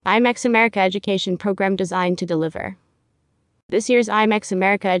IMEX America Education Program designed to deliver. This year's IMEX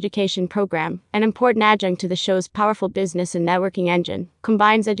America Education Program, an important adjunct to the show's powerful business and networking engine,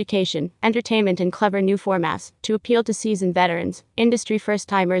 combines education, entertainment, and clever new formats to appeal to seasoned veterans, industry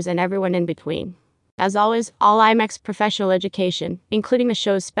first-timers, and everyone in between. As always, all IMEX professional education, including the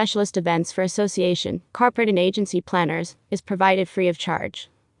show's specialist events for association, corporate, and agency planners, is provided free of charge.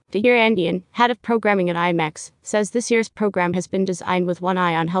 Tahir Andian, head of programming at IMEX, says this year's program has been designed with one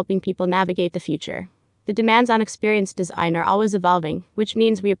eye on helping people navigate the future. The demands on experienced design are always evolving, which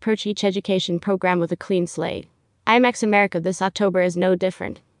means we approach each education program with a clean slate. IMEX America this October is no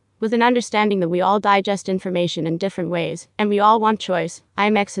different. With an understanding that we all digest information in different ways, and we all want choice,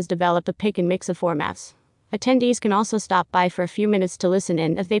 IMEX has developed a pick and mix of formats. Attendees can also stop by for a few minutes to listen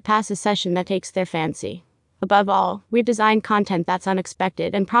in if they pass a session that takes their fancy. Above all, we've designed content that's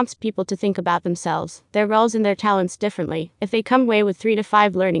unexpected and prompts people to think about themselves, their roles, and their talents differently. If they come away with 3 to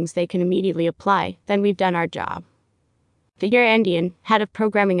 5 learnings they can immediately apply, then we've done our job. Tahir Andian, head of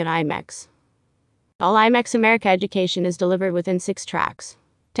programming at IMEX. All IMEX America education is delivered within 6 tracks: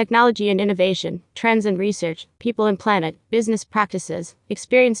 technology and innovation, trends and research, people and planet, business practices,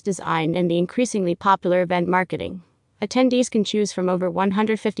 experience design, and the increasingly popular event marketing. Attendees can choose from over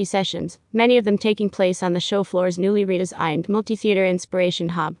 150 sessions, many of them taking place on the show floor's newly redesigned multi-theater inspiration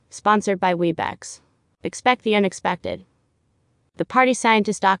hub, sponsored by Webex. Expect the unexpected. The party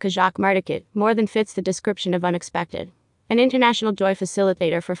scientist Dr. Jacques Martiquet more than fits the description of unexpected. An international joy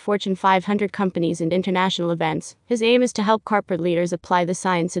facilitator for Fortune 500 companies and international events, his aim is to help corporate leaders apply the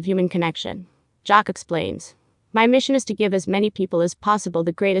science of human connection. Jacques explains, "My mission is to give as many people as possible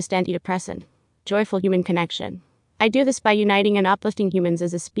the greatest antidepressant, joyful human connection. I do this by uniting and uplifting humans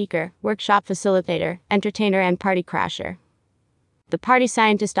as a speaker, workshop facilitator, entertainer, and party crasher." The party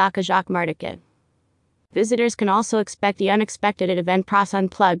scientist Dr. Jacques Martiquet. Visitors can also expect the unexpected at Event Pros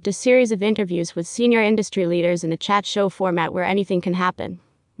Unplugged, a series of interviews with senior industry leaders in a chat show format where anything can happen.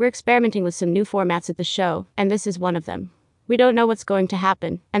 We're experimenting with some new formats at the show, and this is one of them. We don't know what's going to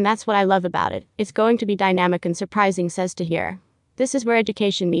happen, and that's what I love about it. It's going to be dynamic and surprising, says Tahir. This is where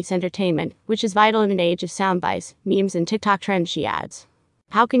education meets entertainment, which is vital in an age of soundbites, memes, and TikTok trends, she adds.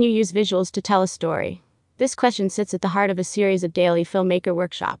 How can you use visuals to tell a story? This question sits at the heart of a series of daily filmmaker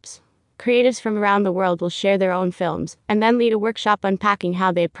workshops. Creatives from around the world will share their own films, and then lead a workshop unpacking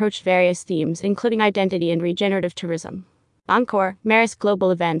how they approach various themes, including identity and regenerative tourism. Encore, Maris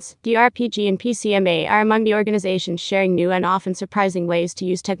Global Events, DRPG, and PCMA are among the organizations sharing new and often surprising ways to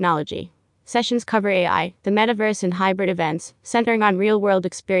use technology. Sessions cover AI, the metaverse, and hybrid events, centering on real-world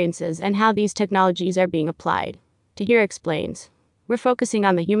experiences and how these technologies are being applied. Tahir explains, "We're focusing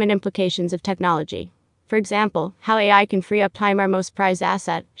on the human implications of technology. For example, how AI can free up time, our most prized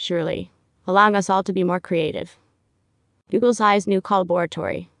asset, surely, allowing us all to be more creative." Google's I's new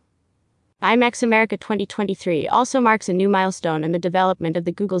collaboratory. IMEX America 2023 also marks a new milestone in the development of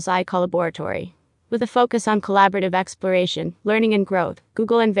the Google's I collaboratory. With a focus on collaborative exploration, learning, and growth,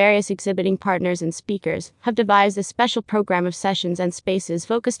 Google and various exhibiting partners and speakers have devised a special program of sessions and spaces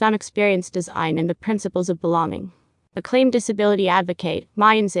focused on experience design and the principles of belonging. Acclaimed disability advocate,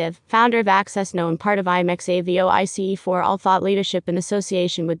 Mayan Ziv, founder of Access Now and part of IMEX AVOICE for All Thought Leadership in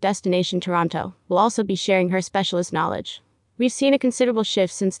association with Destination Toronto, will also be sharing her specialist knowledge. We've seen a considerable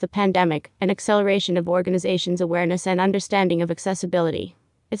shift since the pandemic, an acceleration of organizations' awareness and understanding of accessibility.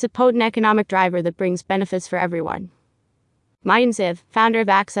 It's a potent economic driver that brings benefits for everyone. Mayan Ziv, founder of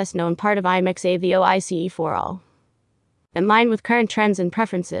Access Now and part of IMEX AVOICE for All. In line with current trends and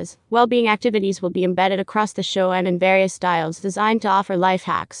preferences, well-being activities will be embedded across the show and in various styles designed to offer life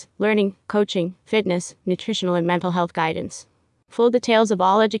hacks, learning, coaching, fitness, nutritional, and mental health guidance. Full details of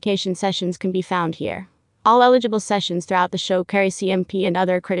all education sessions can be found here. All eligible sessions throughout the show carry CMP and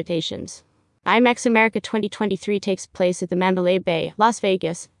other accreditations. IMEX America 2023 takes place at the Mandalay Bay, Las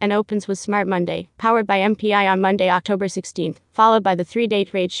Vegas, and opens with Smart Monday, powered by MPI on Monday, October 16th, followed by the 3-day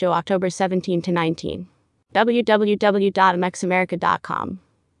trade show October 17 to 19. www.imexamerica.com.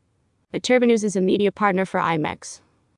 The Turban News is a media partner for IMEX.